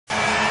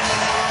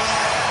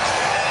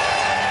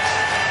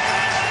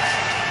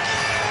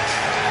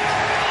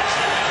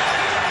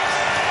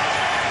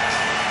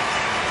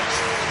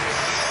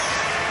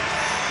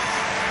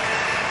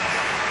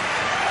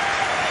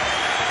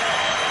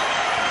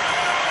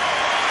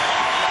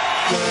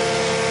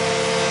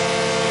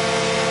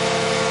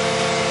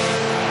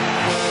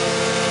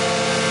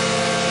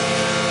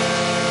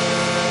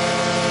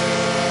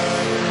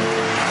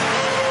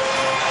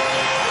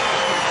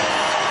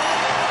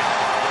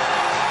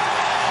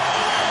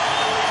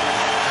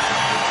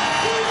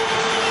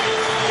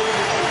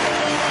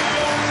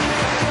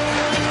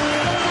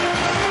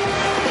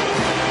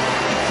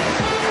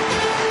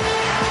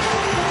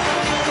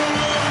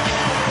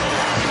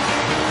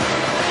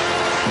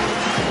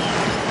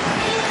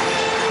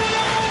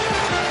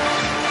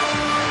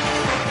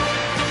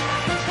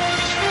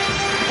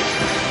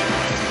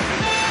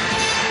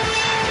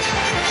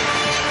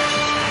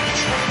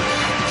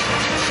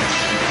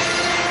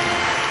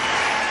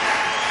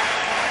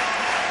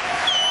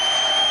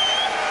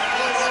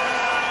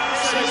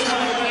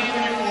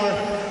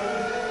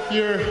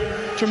Your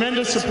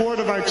tremendous support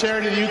of our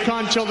charity, the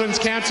Yukon Children's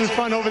Cancer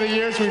Fund, over the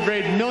years. We've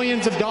raised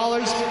millions of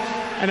dollars,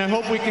 and I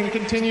hope we can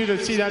continue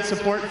to see that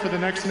support for the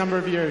next number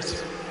of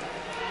years.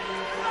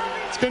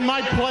 It's been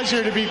my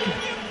pleasure to be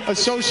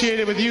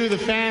associated with you, the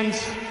fans,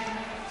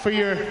 for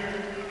your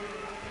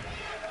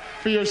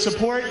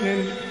support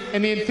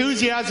and the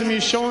enthusiasm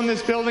you've shown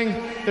this building.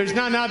 There's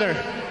none other.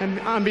 And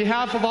on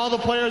behalf of all the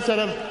players that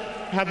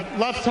have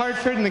left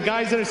Hartford and the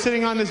guys that are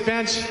sitting on this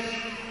bench,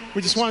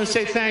 we just want to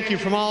say thank you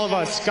from all of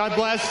us. God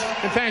bless,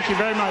 and thank you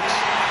very much.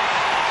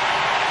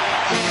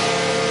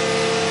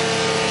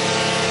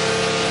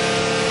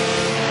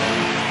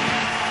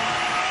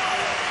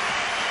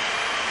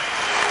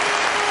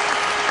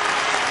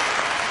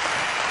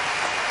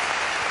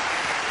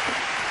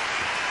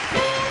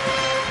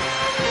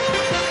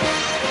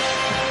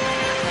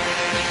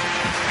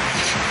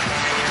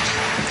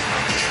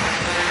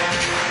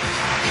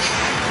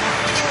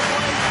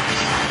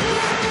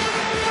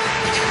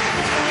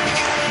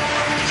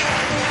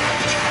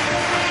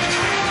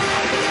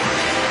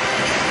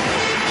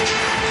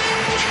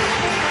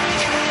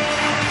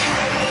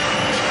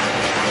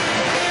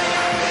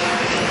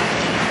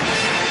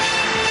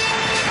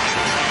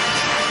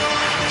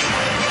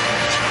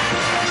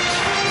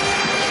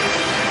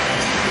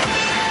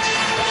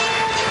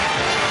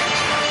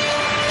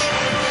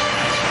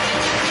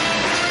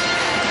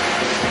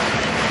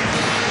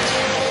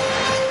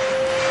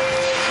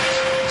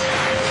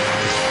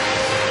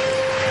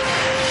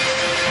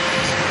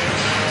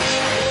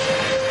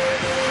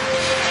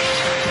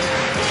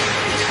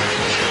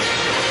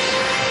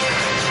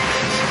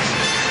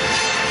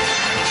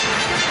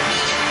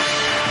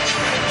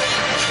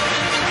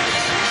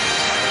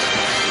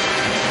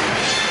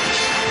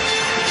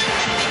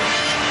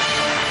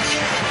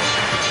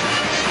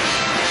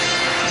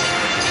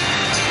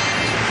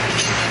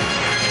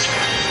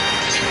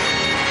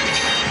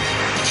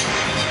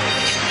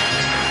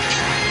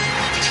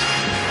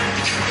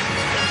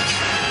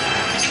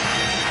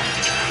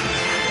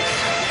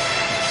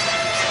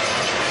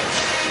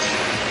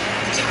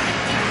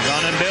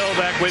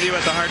 With you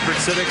at the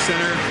Hartford Civic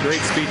Center. Great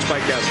speech by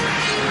Gardner.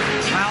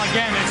 Well,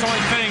 again, it's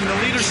only fitting.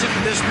 The leadership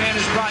that this man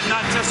has brought,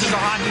 not just as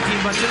a hockey team,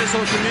 but to this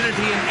whole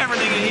community and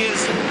everything that he has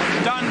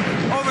done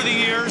over the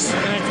years.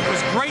 And it was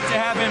great to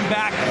have him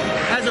back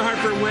as a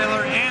Hartford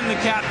Whaler and the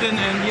captain.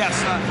 And yes,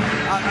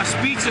 a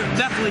speech that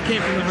definitely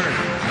came from the heart.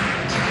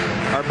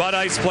 Our Bud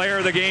Ice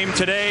player of the game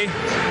today,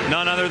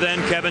 none other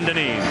than Kevin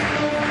Dineen.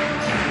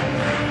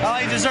 Well,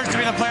 he deserves to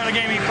be the player of the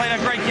game. He played a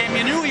great game.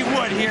 You knew he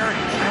would here.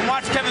 And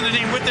watch Kevin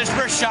Dineen with this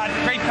wrist shot.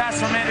 Great pass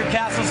from Andrew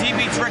Castles. He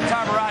beats Rick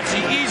Tabaracci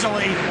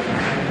easily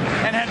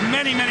and had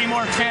many, many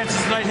more chances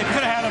tonight. He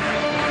could have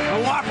had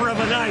a whopper of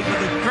a night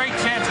with the great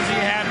chances he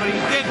had, but he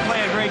did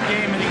play a great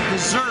game, and he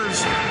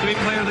deserves to be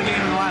player of the game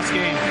in the last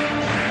game.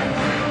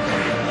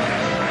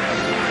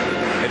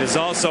 It is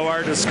also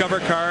our Discover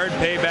card,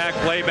 payback,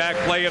 playback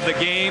play of the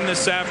game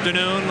this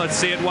afternoon. Let's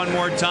see it one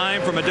more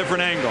time from a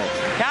different angle.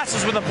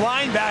 Castles with a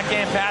blind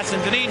backhand pass,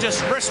 and Dineen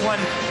just wrist one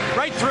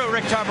right through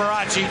Rick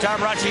Tabaracci.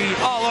 Tabaracci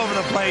all over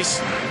the place,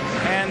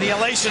 and the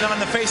elation on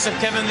the face of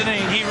Kevin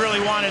Dineen. He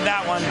really wanted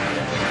that one,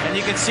 and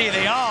you can see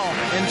they all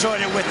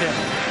enjoyed it with him.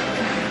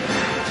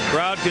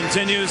 Crowd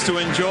continues to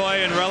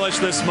enjoy and relish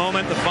this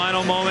moment, the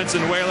final moments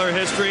in Whaler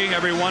history.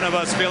 Every one of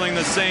us feeling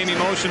the same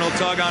emotional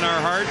tug on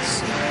our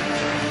hearts.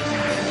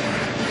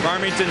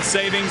 Farmington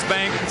Savings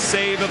Bank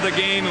save of the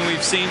game, and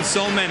we've seen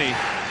so many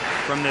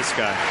from this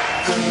guy.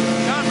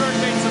 John Burke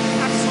made some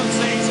excellent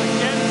saves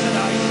again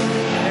tonight.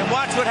 And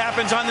watch what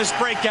happens on this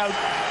breakout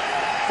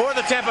for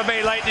the Tampa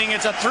Bay Lightning.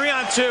 It's a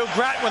 3-on-2.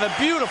 Grattan with a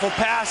beautiful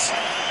pass.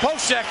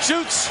 Poshek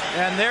shoots,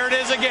 and there it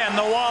is again.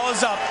 The wall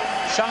is up.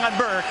 Sean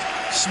Burke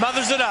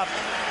smothers it up.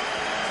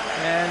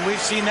 And we've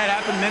seen that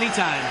happen many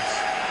times.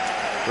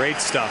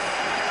 Great stuff.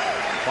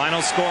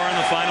 Final score on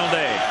the final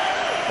day.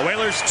 The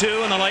Whalers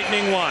 2 and the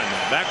Lightning 1.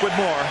 Back with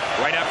more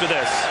right after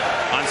this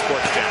on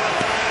Sports Channel.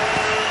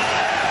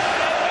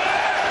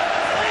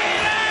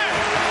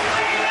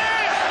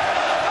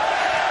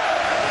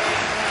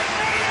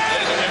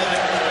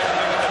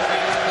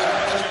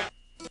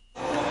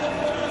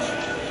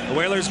 The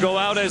Whalers Whalers go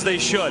out as they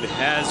should,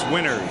 as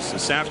winners.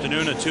 This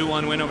afternoon, a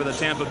 2-1 win over the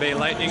Tampa Bay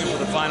Lightning, and for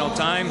the final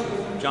time,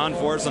 John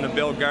Forslund and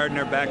Bill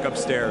Gardner back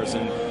upstairs.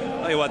 And I'll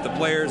tell you what, the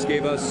players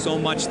gave us so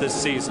much this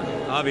season.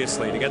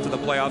 Obviously, to get to the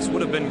playoffs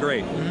would have been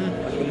great.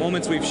 But the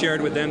moments we've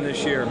shared with them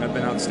this year have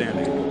been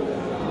outstanding.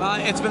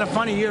 It's been a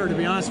funny year, to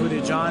be honest with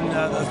you, John.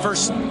 The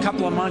first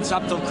couple of months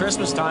up till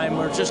Christmas time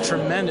were just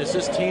tremendous.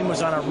 This team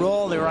was on a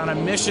roll. They were on a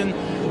mission.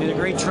 They had a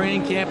great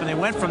training camp, and they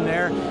went from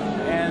there.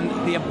 And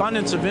the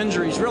abundance of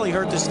injuries really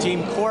hurt this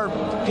team. Core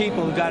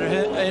people who got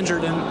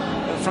injured,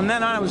 and from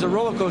then on, it was a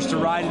roller coaster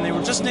ride, and they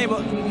were just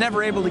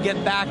never able to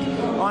get back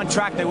on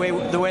track the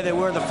way they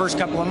were the first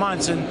couple of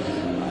months. And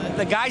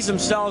the guys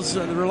themselves,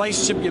 the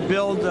relationship you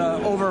build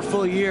over a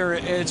full year,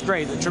 it's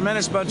great. A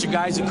tremendous bunch of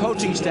guys, the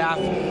coaching staff.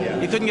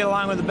 You couldn't get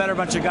along with a better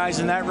bunch of guys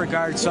in that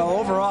regard. So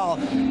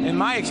overall, in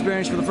my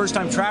experience, for the first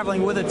time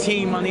traveling with a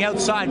team on the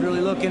outside,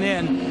 really looking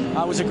in,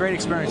 was a great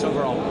experience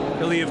overall.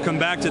 Billy, you've come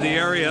back to the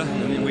area.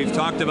 I mean, we've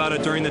talked about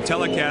it during the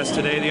telecast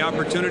today. The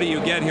opportunity you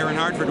get here in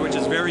Hartford, which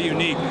is very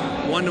unique,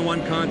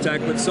 one-to-one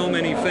contact with so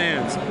many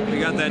fans. We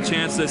got that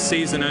chance this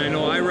season, and I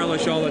know I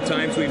relish all the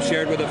times we've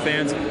shared with the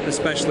fans,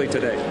 especially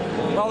today.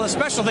 Well, the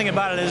special thing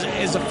about it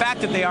is the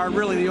fact that they are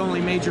really the only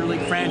major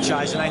league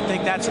franchise, and I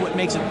think that's what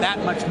makes it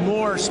that much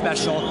more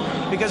special,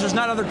 because there's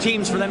not other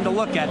teams for them to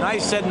look at. And I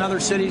said in other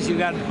cities you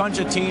got a bunch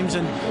of teams,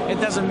 and it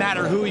doesn't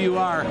matter who you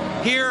are.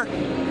 Here,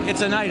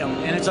 it's an item,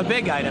 and it's a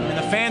big item, and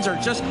the fans are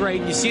just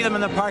great. You see them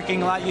in the parking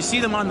lot, you see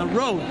them on the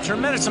road.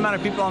 Tremendous amount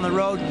of people on the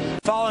road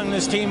following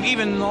this team,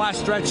 even in the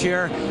last stretch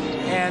here,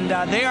 and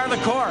they are the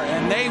core,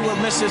 and they will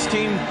miss this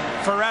team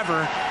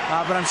forever,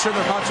 but I'm sure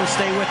their hearts will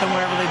stay with them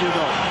wherever they do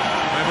go.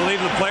 I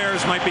believe the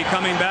players might be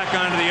coming back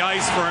onto the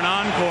ice for an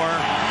encore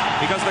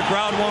because the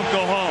crowd won't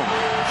go home.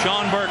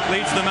 Sean Burke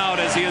leads them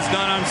out as he has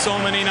done on so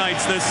many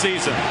nights this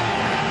season.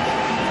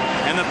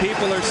 And the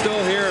people are still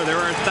here. There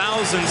are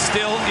thousands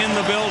still in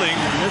the building.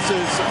 This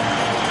is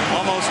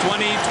almost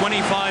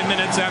 20-25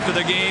 minutes after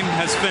the game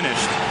has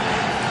finished.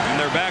 And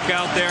they're back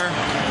out there,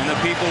 and the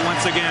people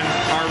once again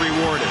are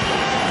rewarded.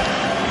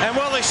 And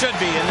well, they should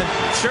be. And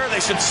sure, they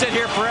should sit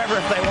here forever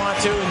if they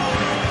want to.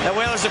 And the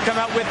Whalers have come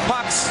out with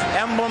pucks,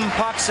 emblem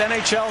pucks,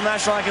 NHL,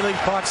 National Hockey League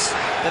pucks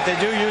that they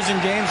do use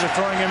in games. They're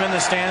throwing them in the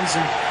stands.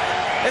 And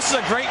this is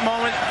a great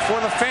moment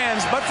for the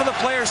fans, but for the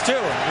players too.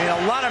 I mean,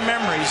 a lot of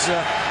memories.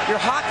 Your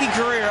hockey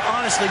career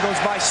honestly goes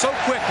by so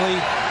quickly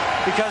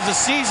because the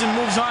season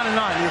moves on and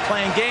on. You're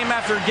playing game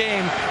after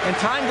game, and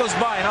time goes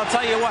by. And I'll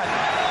tell you what,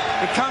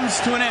 it comes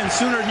to an end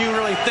sooner than you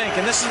really think.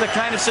 And this is the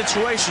kind of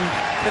situation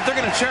that they're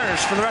going to cherish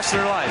for the rest of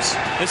their lives.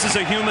 This is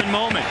a human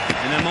moment,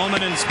 and a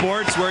moment in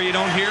sports where you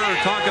don't hear or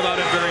talk about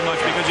it very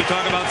much because you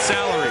talk about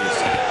salaries,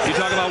 you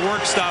talk about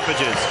work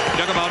stoppages, you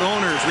talk about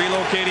owners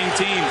relocating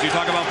teams, you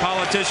talk about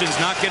politicians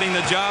not getting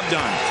the job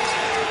done,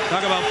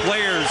 talk about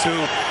players who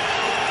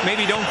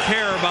maybe don't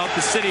care about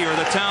the city or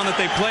the town that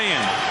they play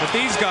in, but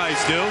these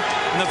guys do,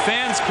 and the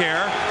fans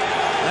care.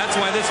 That's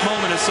why this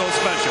moment is so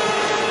special.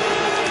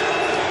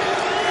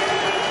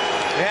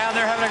 Yeah,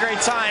 they're having a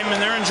great time, and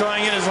they're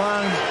enjoying it as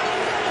long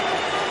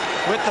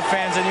with the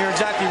fans, and you're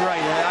exactly right.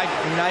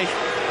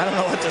 I don't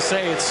know what to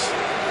say. It's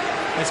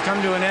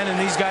come to an end, and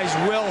these guys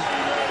will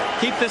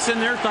keep this in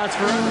their thoughts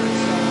forever.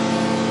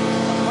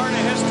 It's part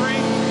of history.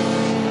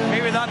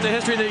 Maybe not the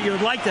history that you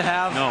would like to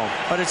have, no,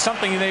 but it's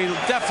something they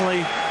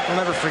definitely will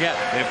never forget.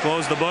 They've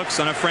closed the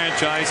books on a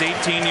franchise,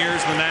 18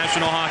 years in the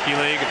National Hockey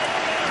League,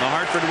 the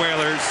Hartford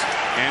Whalers,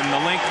 and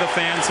the link the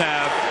fans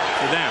have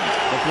to them,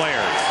 the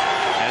players,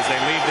 as they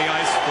leave the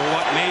ice for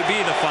what may be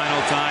the final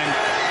time.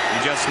 You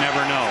just never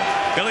know.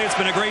 Billy, it's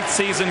been a great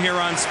season here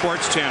on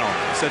Sports Channel.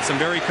 You said some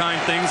very kind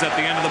things at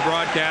the end of the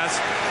broadcast.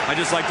 I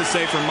just like to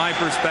say, from my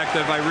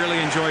perspective, I really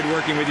enjoyed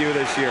working with you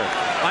this year.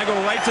 I go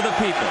right to the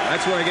people.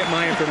 That's where I get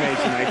my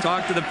information. I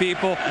talk to the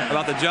people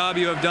about the job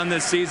you have done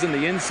this season,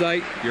 the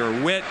insight, your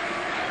wit,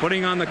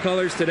 putting on the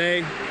colors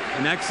today.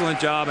 An excellent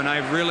job, and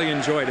I've really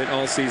enjoyed it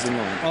all season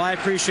long. Well, I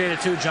appreciate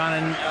it too, John,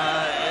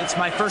 and it's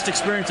my first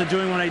experience of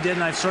doing what I did,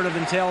 and I've sort of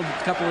entailed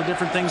a couple of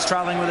different things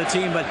traveling with a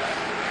team, but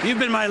you've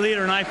been my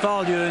leader, and I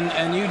followed you,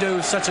 and you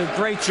do such a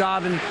great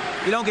job, and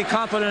you don't get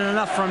confident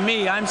enough from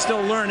me. I'm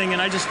still learning,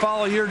 and I just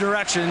follow your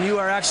direction. You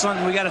are excellent,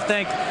 and we got to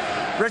thank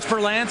Rich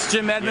Berlantz,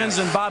 Jim Edmonds,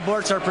 and Bob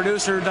Bortz, our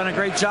producer, done a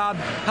great job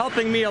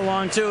helping me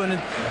along too. And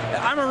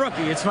I'm a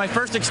rookie. It's my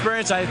first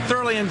experience. I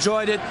thoroughly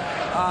enjoyed it.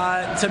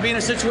 To be in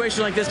a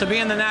situation like this, to be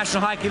in the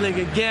National Hockey League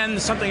again,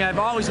 something I've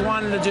always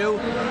wanted to do,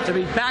 to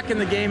be back in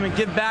the game and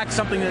give back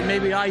something that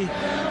maybe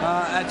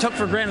I took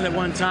for granted at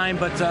one time.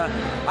 But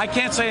I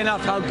can't say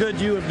enough how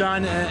good you have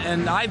done.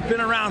 And I've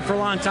been around for a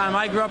long time.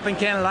 I grew up in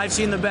Canada. I've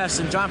seen the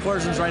best, and John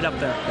Forslund's right up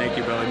there. Thank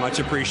you, Billy. Much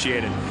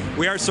appreciated.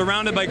 We are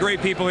surrounded by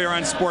great people here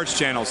on Sports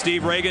Channel.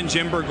 Steve Reagan,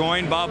 Jim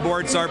Burgoyne, Bob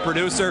Bortz, our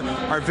producer,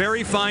 our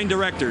very fine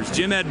directors.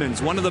 Jim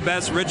Edmonds, one of the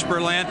best. Rich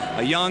Berlant,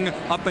 a young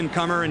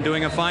up-and-comer and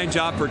doing a fine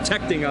job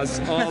protecting us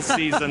all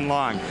season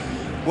long.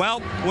 Well,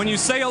 when you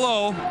say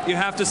hello, you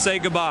have to say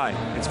goodbye.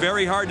 It's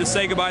very hard to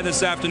say goodbye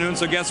this afternoon,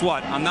 so guess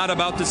what? I'm not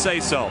about to say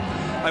so.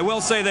 I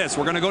will say this,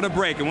 we're going to go to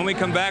break, and when we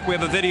come back we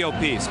have a video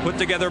piece put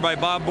together by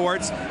Bob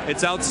Bortz.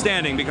 It's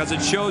outstanding because it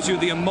shows you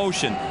the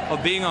emotion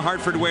of being a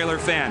Hartford Whaler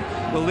fan.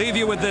 We'll leave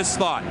you with this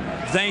thought.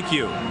 Thank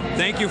you.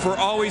 Thank you for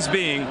always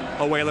being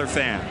a Whaler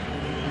fan.